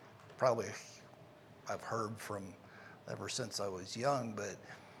probably I've heard from ever since I was young. But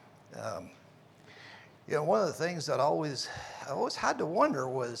one of the things that I always had to wonder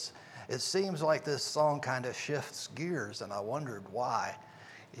was, it seems like this song kind of shifts gears, and I wondered why.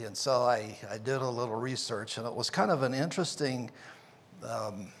 And so I did a little research, and it was kind of an interesting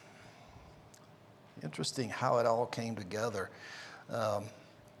how it all came together.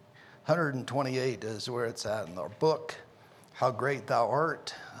 128 is where it's at in our book, How Great Thou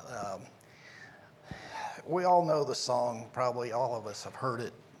Art. We all know the song, probably all of us have heard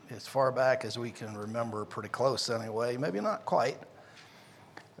it as far back as we can remember, pretty close anyway, maybe not quite.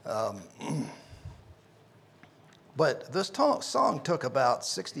 But this song took about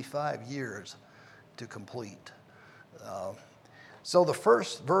 65 years to complete. So the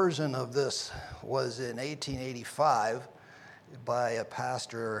first version of this was in 1885 by a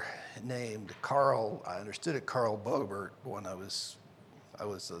pastor named Carl Bogert, when I was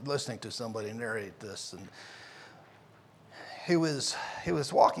listening to somebody narrate this, and he was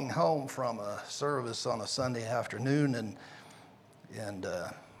walking home from a service on a Sunday afternoon, and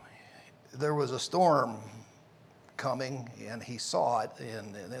there was a storm coming, and he saw it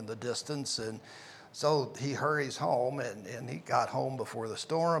in the distance, and so he hurries home, and he got home before the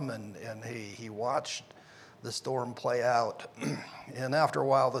storm, and he watched the storm play out. And after a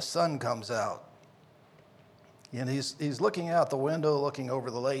while, the sun comes out, and he's looking out the window, looking over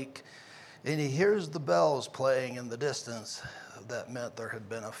the lake, and he hears the bells playing in the distance. That meant there had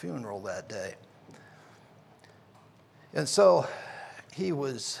been a funeral that day. And so he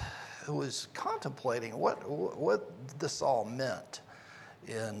was contemplating what this all meant.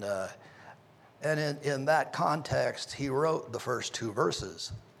 And in that context, he wrote the first two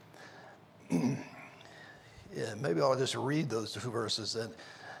verses. Yeah, maybe I'll just read those two verses,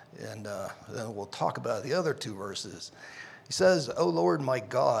 and then we'll talk about the other two verses. He says, O Lord my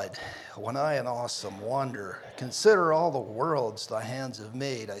God, when I in awesome wonder consider all the worlds thy hands have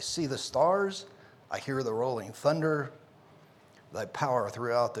made, I see the stars, I hear the rolling thunder, thy power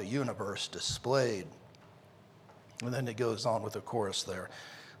throughout the universe displayed. And then it goes on with the chorus there.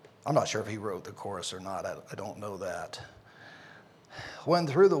 I'm not sure if he wrote the chorus or not. I don't know that. When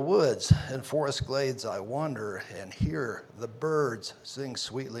through the woods and forest glades I wander and hear the birds sing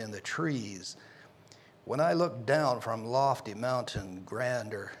sweetly in the trees, when I look down from lofty mountain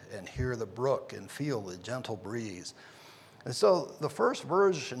grandeur and hear the brook and feel the gentle breeze. And so the first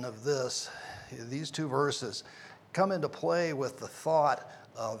version of these two verses, come into play with the thought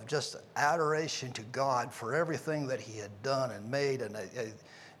of just adoration to God for everything that he had done and made. And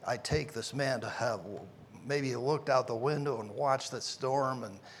I take this man to have maybe looked out the window and watched the storm,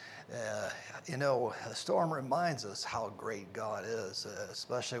 and the storm reminds us how great God is,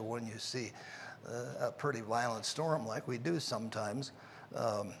 especially when you see a pretty violent storm like we do sometimes.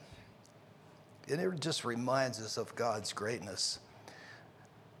 And it just reminds us of God's greatness.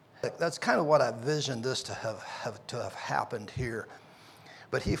 That's kind of what I visioned this to have happened here.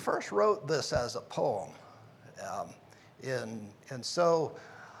 But he first wrote this as a poem. And so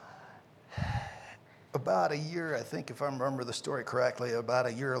about a year, I think if I remember the story correctly, about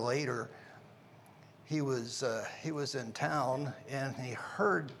a year later, he was in town, and he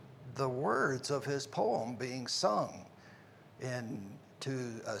heard the words of his poem being sung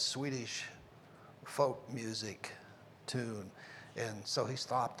to a Swedish folk music tune. And so he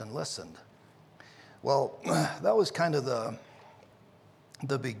stopped and listened. Well, that was kind of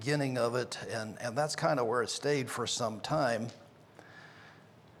the beginning of it, and that's kind of where it stayed for some time.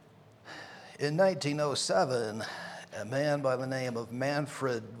 In 1907, a man by the name of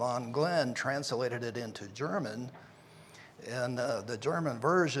Manfred von Glenn translated it into German, and the German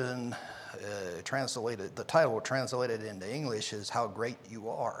version the title translated into English is How Great You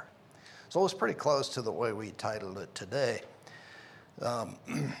Are. So it was pretty close to the way we titled it today.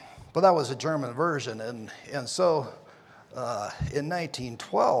 But that was a German version, and so in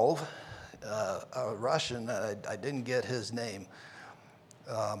 1912, a Russian, I didn't get his name,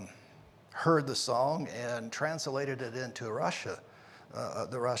 heard the song and translated it into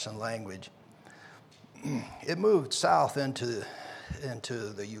the Russian language. It moved south into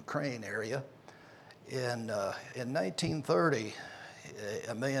the Ukraine area. In 1930,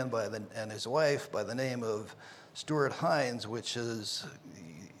 a man and his wife by the name of Stuart Hines, which is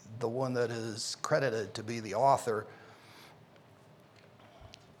the one that is credited to be the author,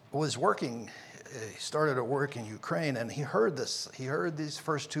 was working. He started to work in Ukraine, and he heard this. He heard these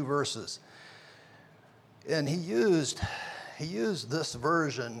first two verses, and he used this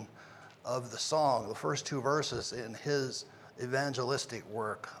version of the song, the first two verses, in his evangelistic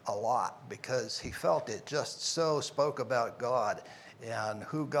work a lot, because he felt it just so spoke about God and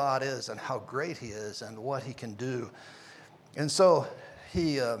who God is and how great he is and what he can do. And so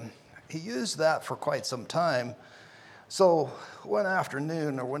he used that for quite some time. So one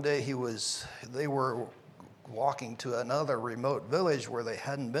afternoon or one day they were walking to another remote village where they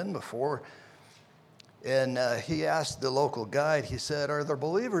hadn't been before. And he asked the local guide, he said, "Are there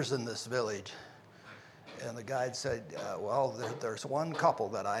believers in this village?" And the guide said, "Well, there's one couple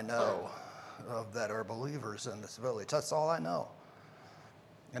that I know of that are believers in this village. That's all I know."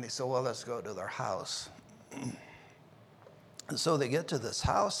 And he said, "Well, let's go to their house." And so they get to this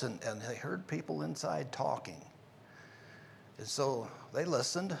house, and they heard people inside talking. And so they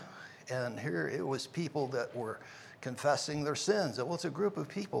listened, and here it was people that were confessing their sins. It was a group of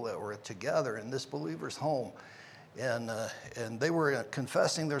people that were together in this believer's home. And they were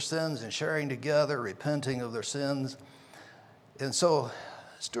confessing their sins and sharing together, repenting of their sins. And so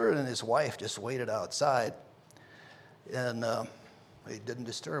Stuart and his wife just waited outside, and they didn't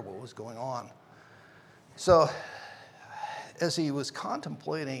disturb what was going on. So as he was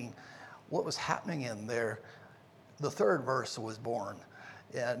contemplating what was happening in there, the third verse was born.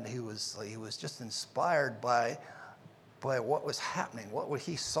 And he was just inspired by what was happening, what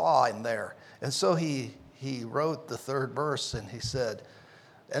he saw in there. And so he wrote the third verse, and he said,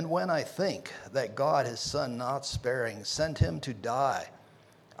 "And when I think that God, his son not sparing, sent him to die,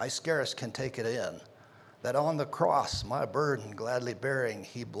 I scarce can take it in, that on the cross, my burden gladly bearing,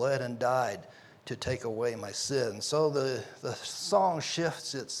 he bled and died to take away my sin." So the song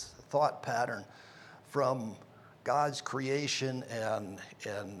shifts its thought pattern from God's creation and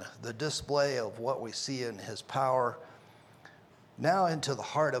the display of what we see in his power now into the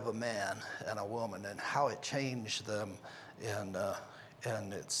heart of a man and a woman, and how it changed them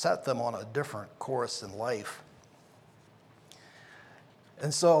and it set them on a different course in life.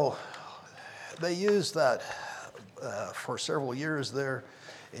 And so they used that for several years there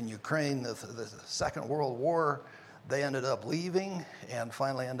in Ukraine, the Second World War. They ended up leaving and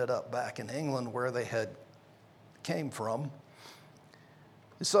finally ended up back in England where they had came from.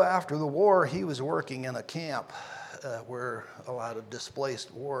 So after the war, he was working in a camp where a lot of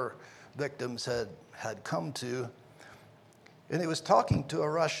displaced war victims had come to. And he was talking to a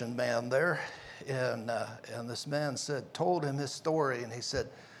Russian man there, and this man told him his story, and he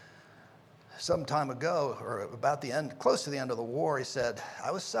said, some time ago, or about the end, close to the end of the war, he said, "I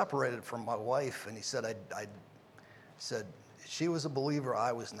was separated from my wife," and he said, I said, "She was a believer,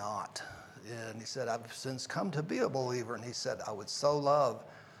 I was not." And he said, "I've since come to be a believer," and he said, "I would so love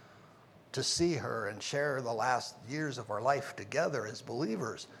to see her and share the last years of our life together as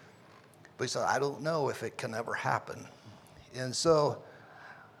believers. But he said, I don't know if it can ever happen." And so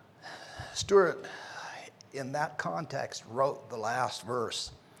Stuart, in that context, wrote the last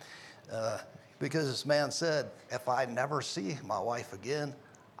verse. Because this man said, "If I never see my wife again,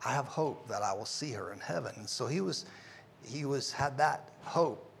 I have hope that I will see her in heaven." And so he had that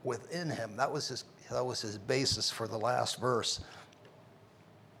hope within him. That was his basis for the last verse.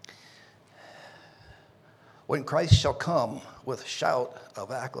 "When Christ shall come with a shout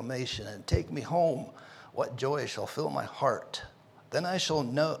of acclamation and take me home, what joy shall fill my heart? Then I shall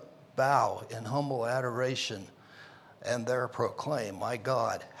bow in humble adoration and there proclaim, my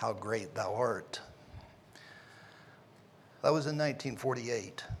God, how great thou art." That was in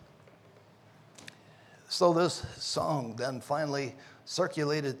 1948. So this song then finally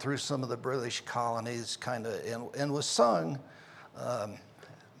circulated through some of the British colonies, and was sung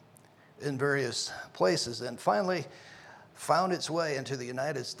in various places, and finally found its way into the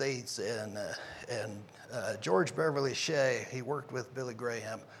United States. And George Beverly Shea, he worked with Billy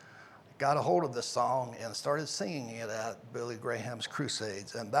Graham, got a hold of the song and started singing it at Billy Graham's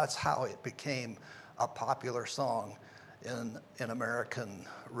crusades, and that's how it became a popular song in American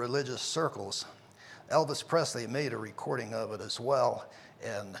religious circles. Elvis Presley made a recording of it as well,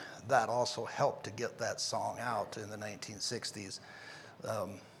 and that also helped to get that song out in the 1960s.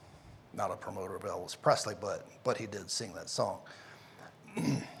 Not a promoter of Elvis Presley, but he did sing that song.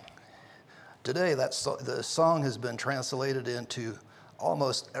 Today, the song has been translated into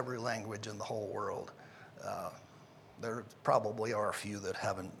almost every language in the whole world. There probably are a few that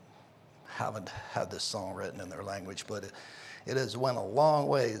haven't had this song written in their language, but it has went a long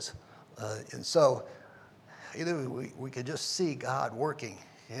ways. And so, we could just see God working.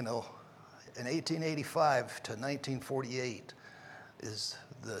 In 1885 to 1948 is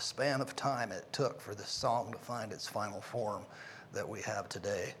the span of time it took for this song to find its final form that we have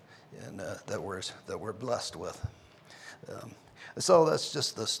today, and that we're blessed with. So that's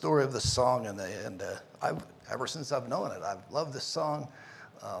just the story of the song, and I've ever since I've known it, I've loved this song.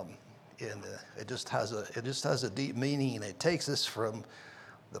 and it just has a deep meaning, and it takes us from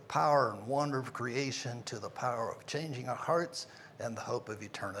the power and wonder of creation to the power of changing our hearts and the hope of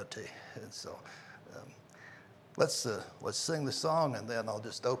eternity. And so let's sing the song, and then I'll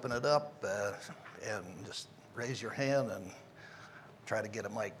just open it up and just raise your hand and try to get a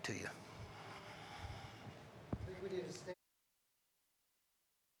mic to you.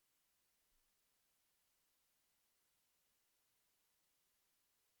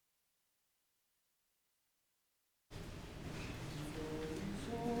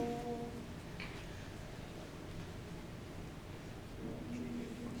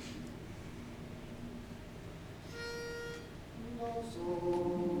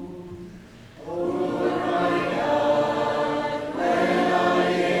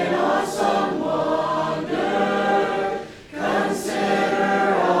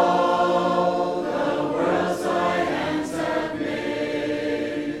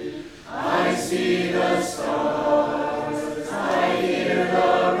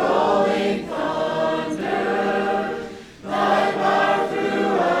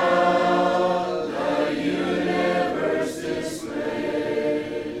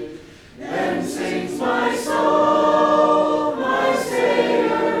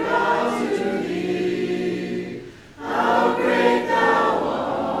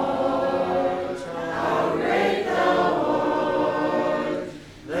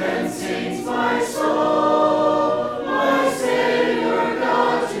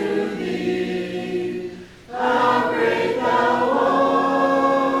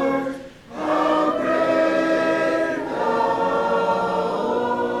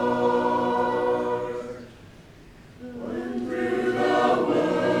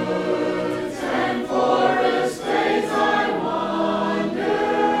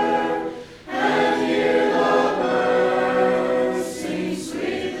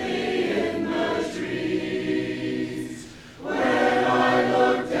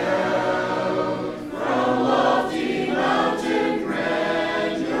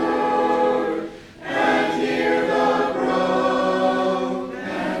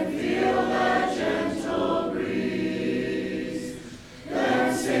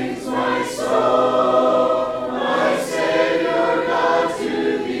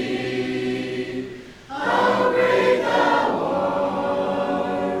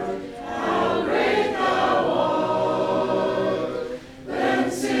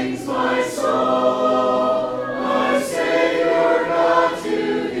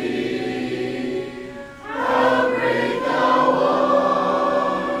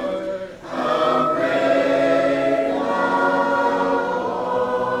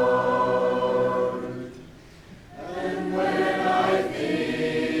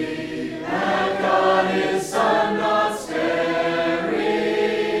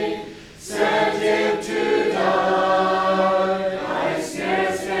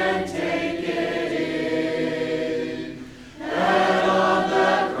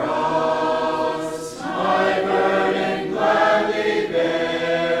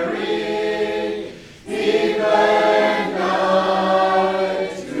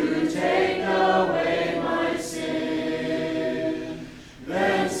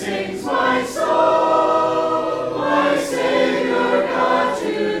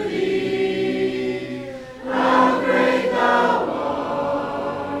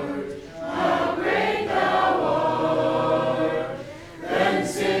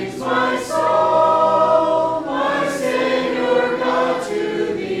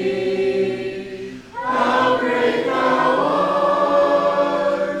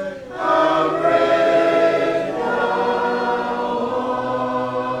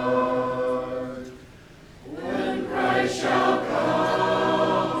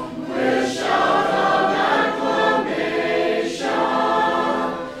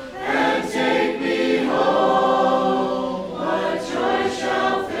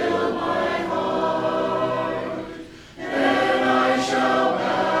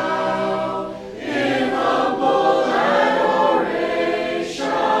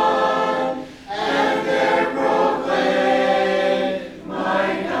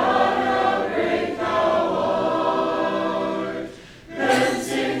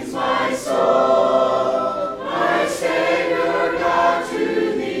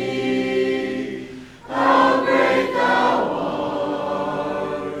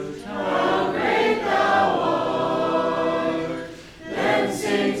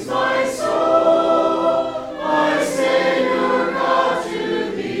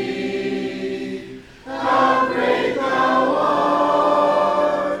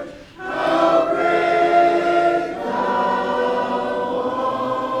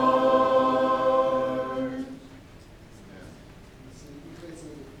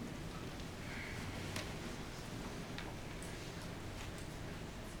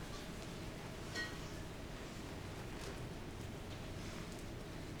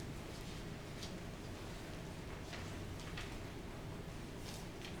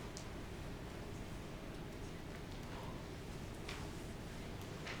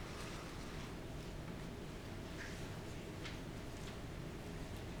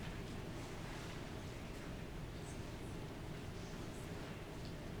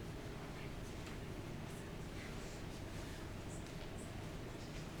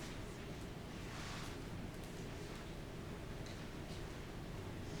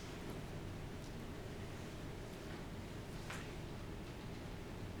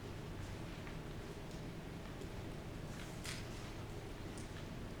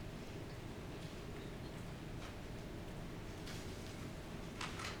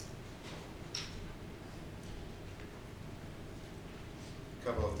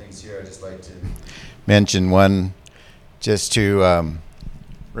 things here I'd just like to mention. One, just to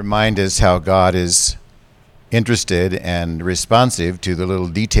remind us how God is interested and responsive to the little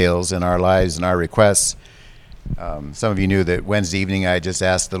details in our lives and our requests. Some of you knew that Wednesday evening I just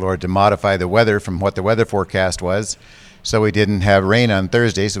asked the Lord to modify the weather from what the weather forecast was, so we didn't have rain on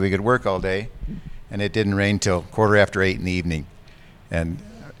Thursday so we could work all day, and it didn't rain till 8:15 in the evening. And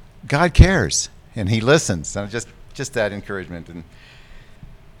God cares, and he listens. So just that encouragement. And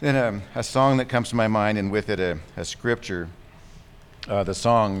then a song that comes to my mind, and with it a scripture, the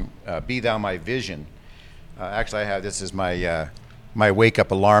song, Be Thou My Vision. Actually, I have this as my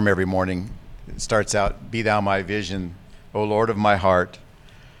wake-up alarm every morning. It starts out, Be Thou My Vision, O Lord of my heart.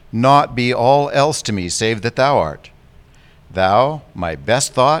 Naught be all else to me save that thou art. Thou, my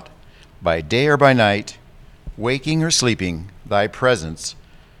best thought, by day or by night, waking or sleeping, thy presence,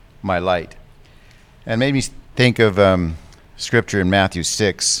 my light. And made me think of scripture in Matthew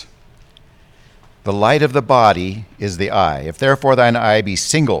 6. The light of the body is the eye. If therefore thine eye be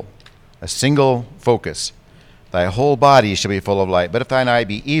single, a single focus, thy whole body shall be full of light. But if thine eye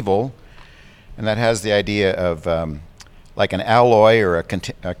be evil, and that has the idea of like an alloy or a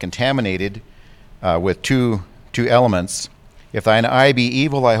contaminated with two elements. If thine eye be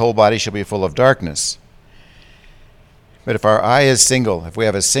evil, thy whole body shall be full of darkness. But if our eye is single, if we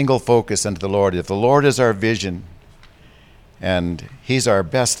have a single focus unto the Lord, if the Lord is our vision, and he's our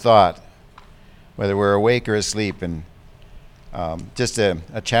best thought, whether we're awake or asleep, and just a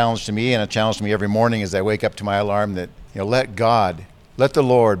challenge to me, and a challenge to me every morning as I wake up to my alarm, that let the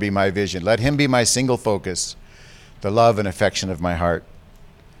Lord be my vision. Let him be my single focus, the love and affection of my heart.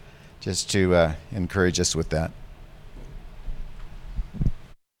 Just to encourage us with that.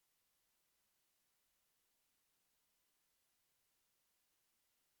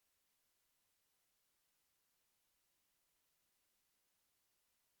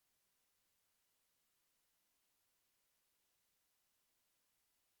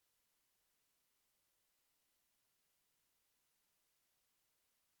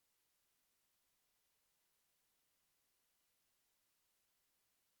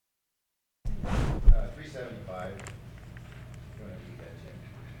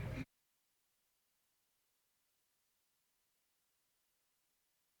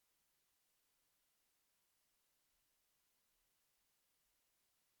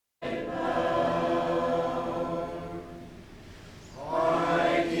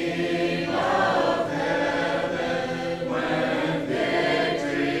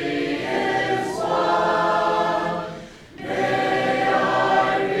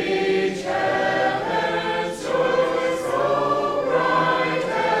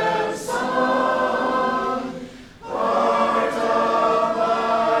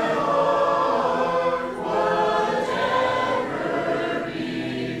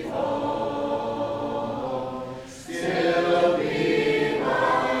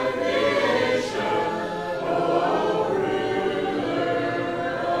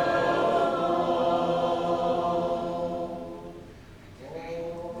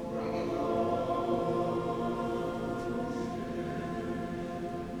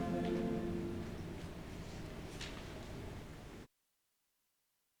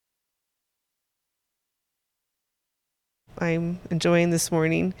 I'm enjoying this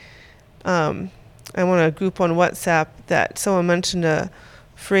morning. I want to group on WhatsApp that someone mentioned a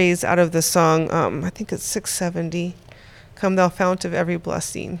phrase out of the song, I think it's 670, Come Thou Fount of Every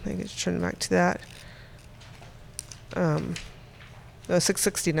Blessing. I get to turn back to that.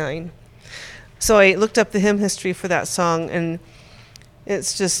 669. So I looked up the hymn history for that song, and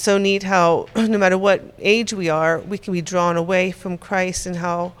it's just so neat how no matter what age we are, we can be drawn away from Christ, and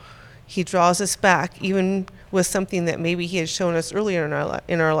how he draws us back, even with something that maybe he had shown us earlier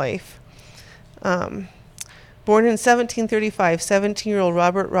in our life. Born in 1735, 17-year-old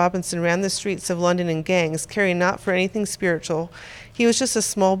Robert Robinson ran the streets of London in gangs, caring not for anything spiritual. He was just a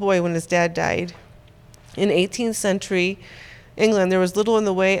small boy when his dad died. In 18th century England, there was little in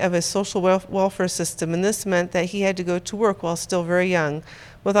the way of a social welfare system, and this meant that he had to go to work while still very young.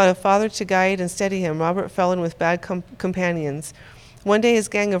 Without a father to guide and steady him, Robert fell in with bad companions. One day his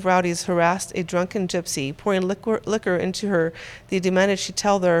gang of rowdies harassed a drunken gypsy. Pouring liquor into her, they demanded she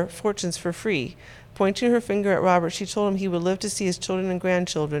tell their fortunes for free. Pointing her finger at Robert, she told him he would live to see his children and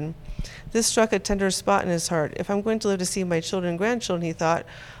grandchildren. This struck a tender spot in his heart. If I'm going to live to see my children and grandchildren, he thought,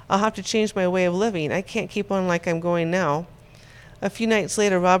 I'll have to change my way of living. I can't keep on like I'm going now. A few nights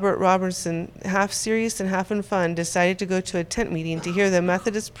later, Robert Robertson, half serious and half in fun, decided to go to a tent meeting to hear the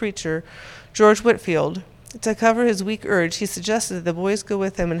Methodist preacher, George Whitefield. To cover his weak urge, he suggested that the boys go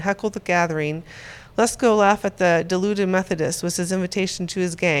with him and heckle the gathering. Let's go laugh at the deluded Methodist was his invitation to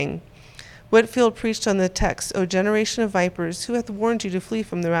his gang. Whitefield preached on the text, O generation of vipers, who hath warned you to flee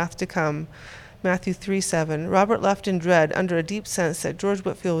from the wrath to come? Matthew 3:7. Robert left in dread, under a deep sense that George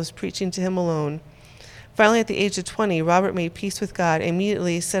Whitefield was preaching to him alone. Finally, at the age of 20, Robert made peace with God and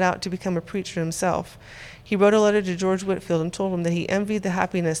immediately set out to become a preacher himself. He wrote a letter to George Whitefield and told him that he envied the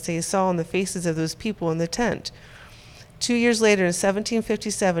happiness that he saw on the faces of those people in the tent. 2 years later, in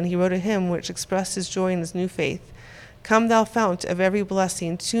 1757, he wrote a hymn which expressed his joy in his new faith. Come, thou fount of every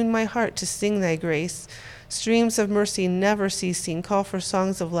blessing, tune my heart to sing thy grace. Streams of mercy never ceasing, call for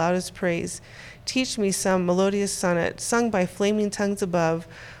songs of loudest praise. Teach me some melodious sonnet, sung by flaming tongues above.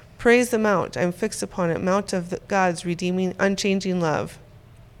 Praise the mount, I'm fixed upon it, mount of God's redeeming, unchanging love.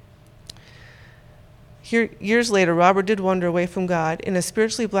 Years later, Robert did wander away from God. In a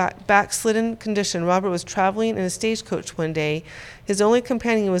spiritually backslidden condition, Robert was traveling in a stagecoach one day. His only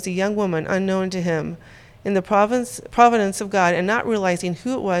companion was a young woman unknown to him. In the providence of God, and not realizing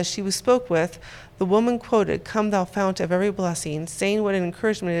who it was she spoke with, the woman quoted, Come, thou fount of every blessing, saying what an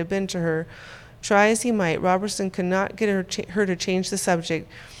encouragement it had been to her. Try as he might, Robertson could not get her to change the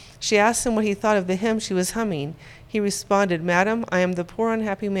subject. She asked him what he thought of the hymn she was humming. He responded, Madam, I am the poor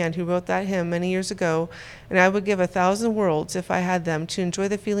unhappy man who wrote that hymn many years ago, and I would give 1,000 worlds, if I had them, to enjoy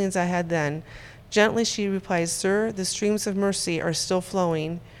the feelings I had then. Gently she replied, Sir, the streams of mercy are still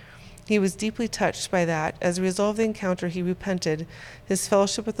flowing. He was deeply touched by that. As a result of the encounter, he repented. His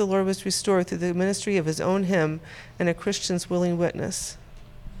fellowship with the Lord was restored through the ministry of his own hymn and a Christian's willing witness.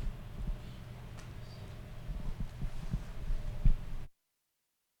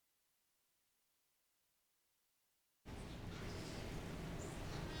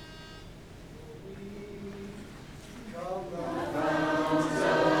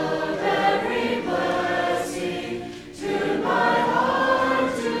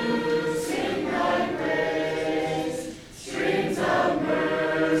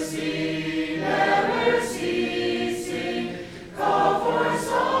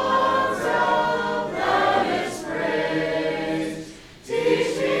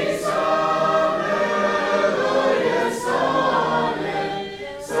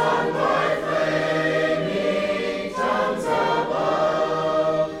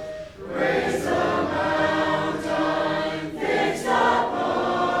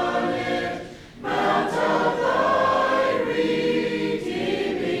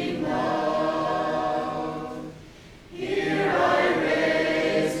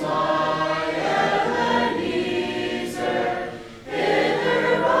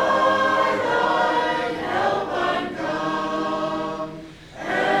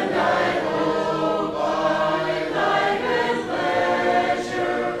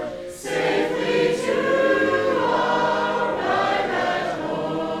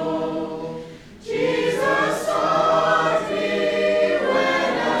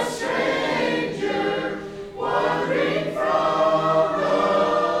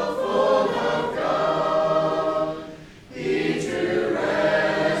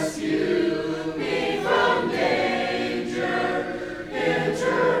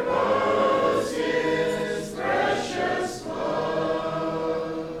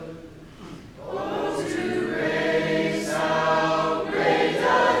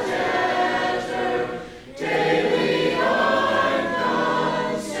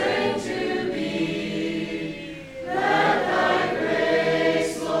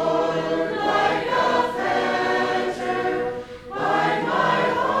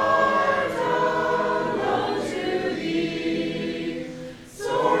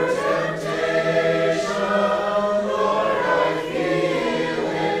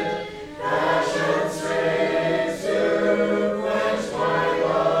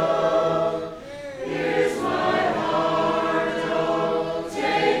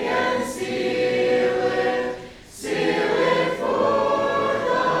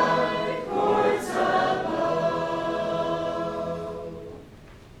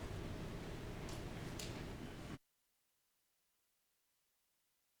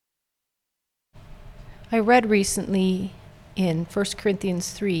 I read recently in 1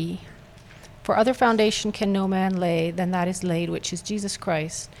 Corinthians 3, For other foundation can no man lay than that is laid, which is Jesus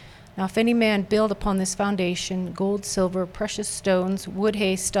Christ. Now if any man build upon this foundation gold, silver, precious stones, wood,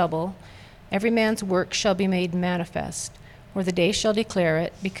 hay, stubble, every man's work shall be made manifest, or the day shall declare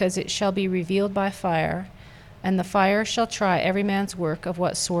it, because it shall be revealed by fire, and the fire shall try every man's work of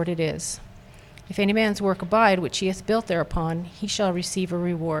what sort it is. If any man's work abide, which he hath built thereupon, he shall receive a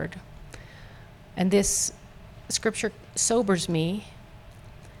reward. And this scripture sobers me,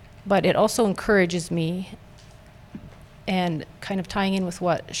 but it also encourages me and kind of tying in with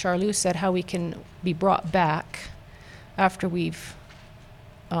what Charlou said, how we can be brought back after we've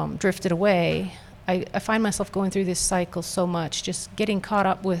drifted away. I find myself going through this cycle so much, just getting caught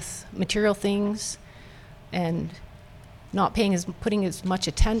up with material things and not putting as much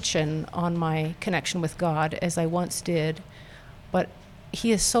attention on my connection with God as I once did. But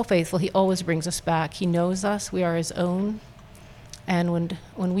He is so faithful. He always brings us back. He knows us. We are His own. And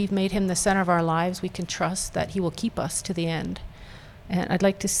when we've made Him the center of our lives, we can trust that He will keep us to the end. And I'd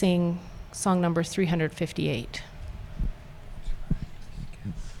like to sing song number 358.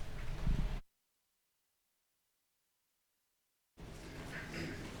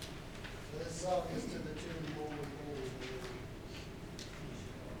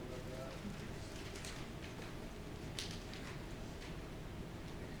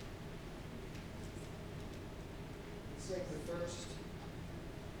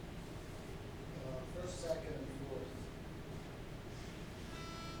 First, second, and fourth.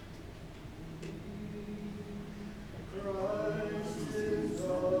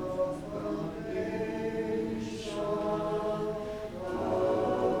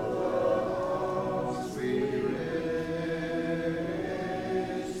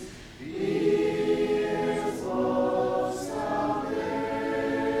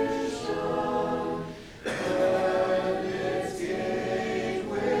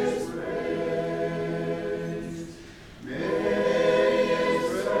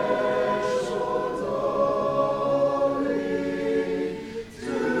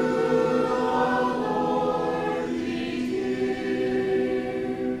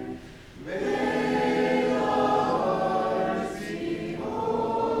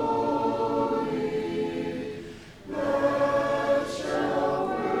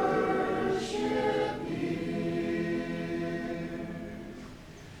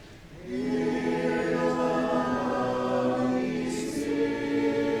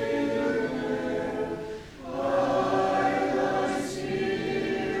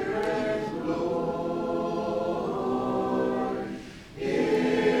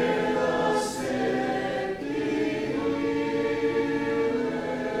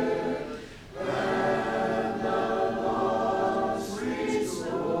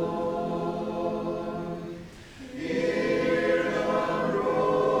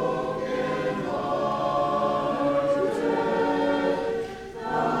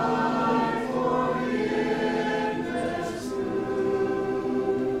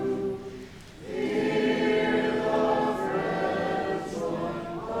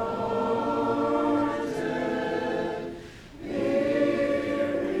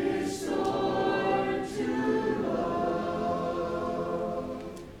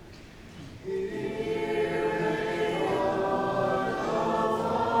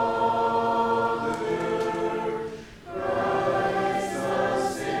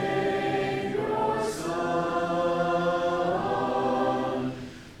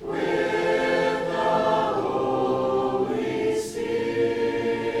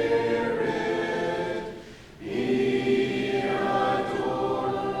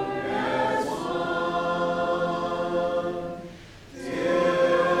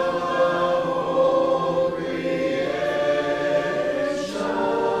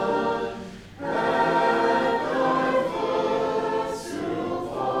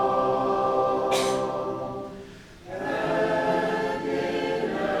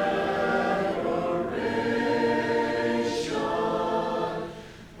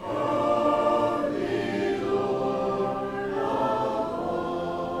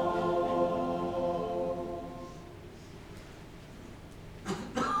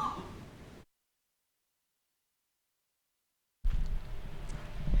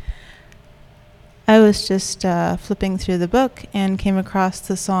 I was just flipping through the book and came across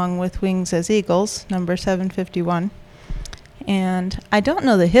the song With Wings as Eagles, number 751. And I don't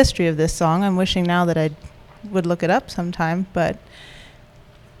know the history of this song. I'm wishing now that I would look it up sometime. But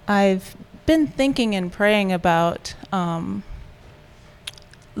I've been thinking and praying about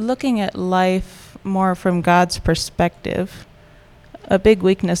looking at life more from God's perspective. A big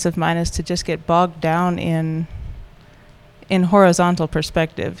weakness of mine is to just get bogged down in horizontal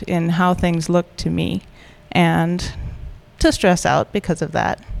perspective, in how things look to me, and to stress out because of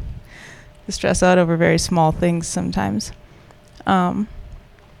that. To stress out over very small things sometimes. But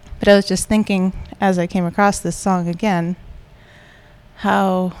I was just thinking, as I came across this song again,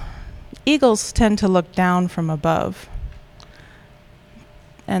 how eagles tend to look down from above,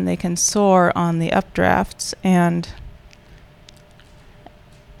 and they can soar on the updrafts, and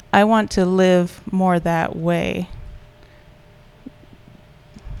I want to live more that way.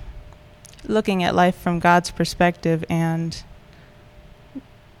 looking at life from God's perspective and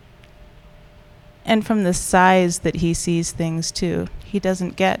from the size that he sees things too. He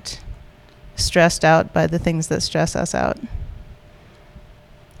doesn't get stressed out by the things that stress us out.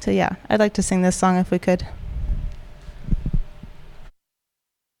 So yeah, I'd like to sing this song if we could.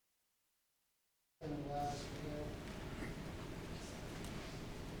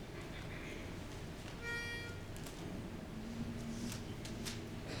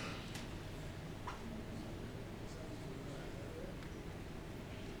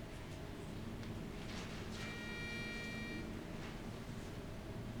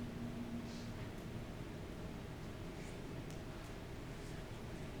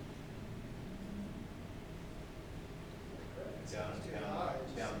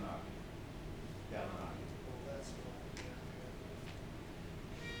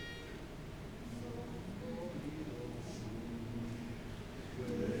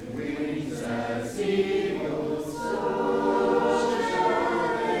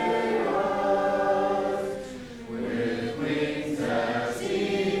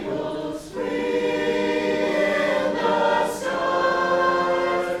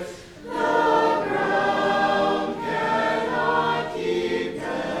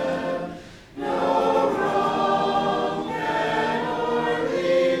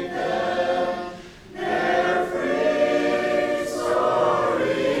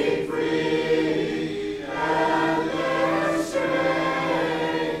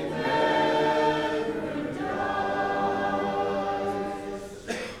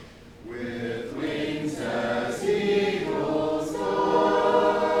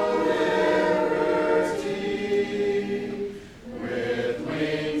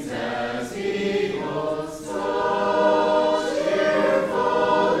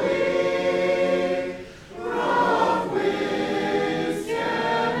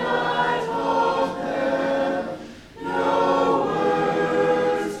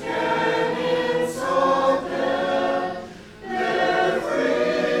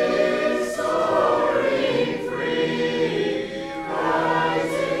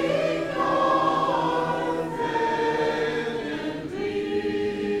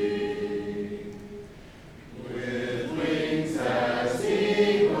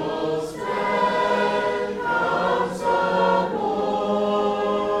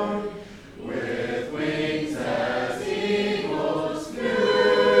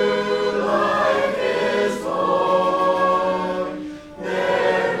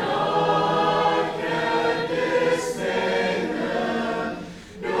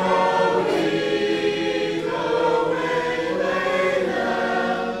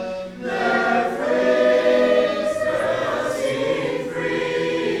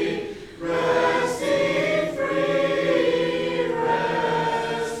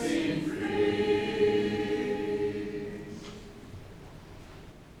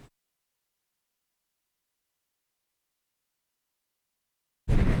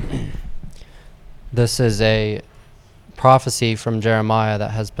 This is a prophecy from Jeremiah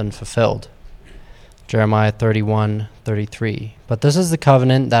that has been fulfilled. Jeremiah 31:33. But this is the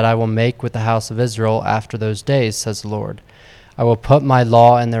covenant that I will make with the house of Israel after those days, says the Lord. I will put my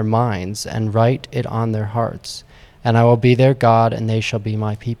law in their minds and write it on their hearts, and I will be their God, and they shall be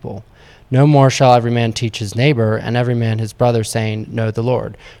my people. No more shall every man teach his neighbor, and every man his brother, saying, Know the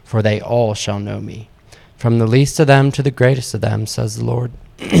Lord, for they all shall know me. From the least of them to the greatest of them, says the Lord.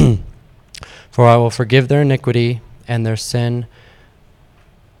 For I will forgive their iniquity, and their sin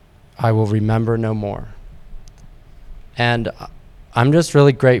I will remember no more. And I'm just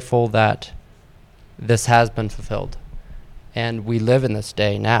really grateful that this has been fulfilled. And we live in this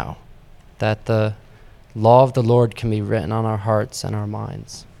day now, that the law of the Lord can be written on our hearts and our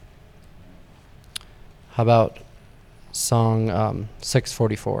minds. How about song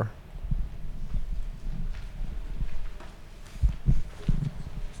 644?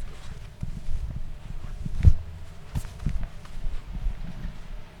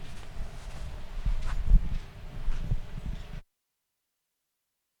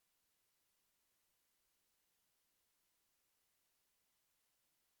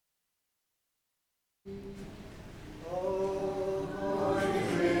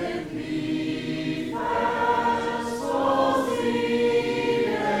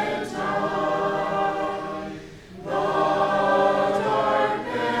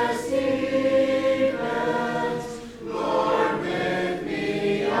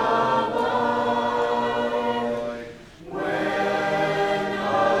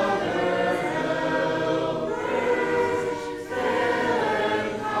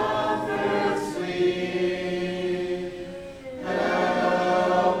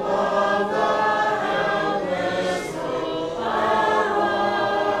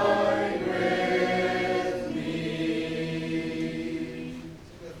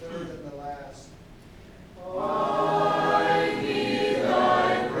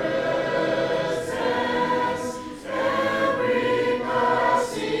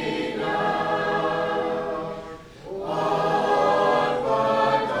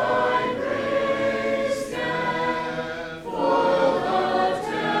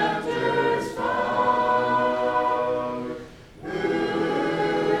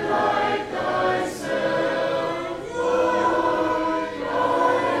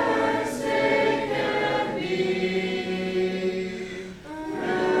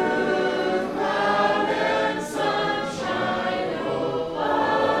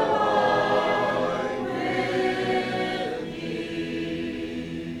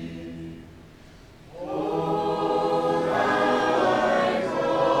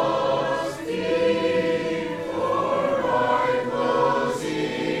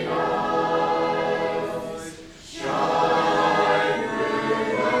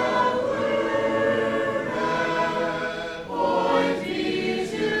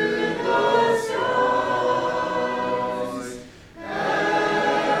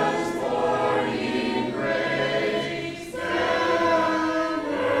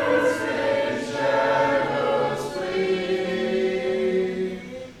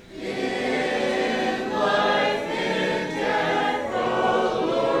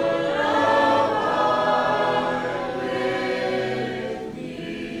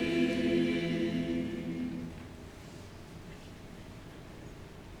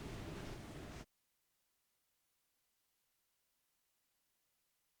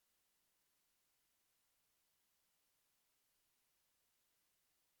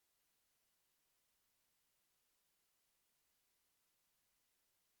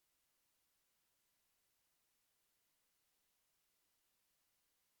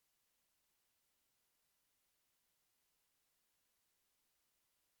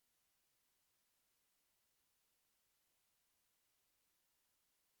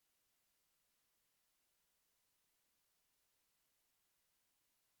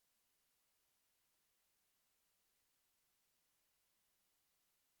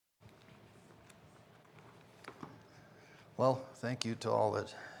 Well, thank you to all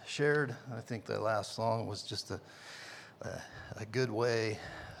that shared. I think the last song was just a good way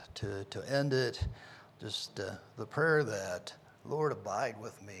to end it. Just the prayer that, Lord, abide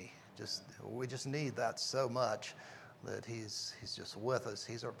with me. We just need that so much, that He's just with us.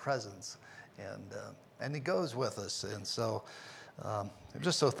 He's our presence, and He goes with us. And so I'm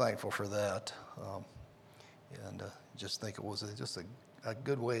just so thankful for that. And just think it was just a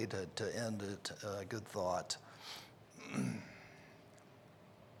good way to end it, a good thought.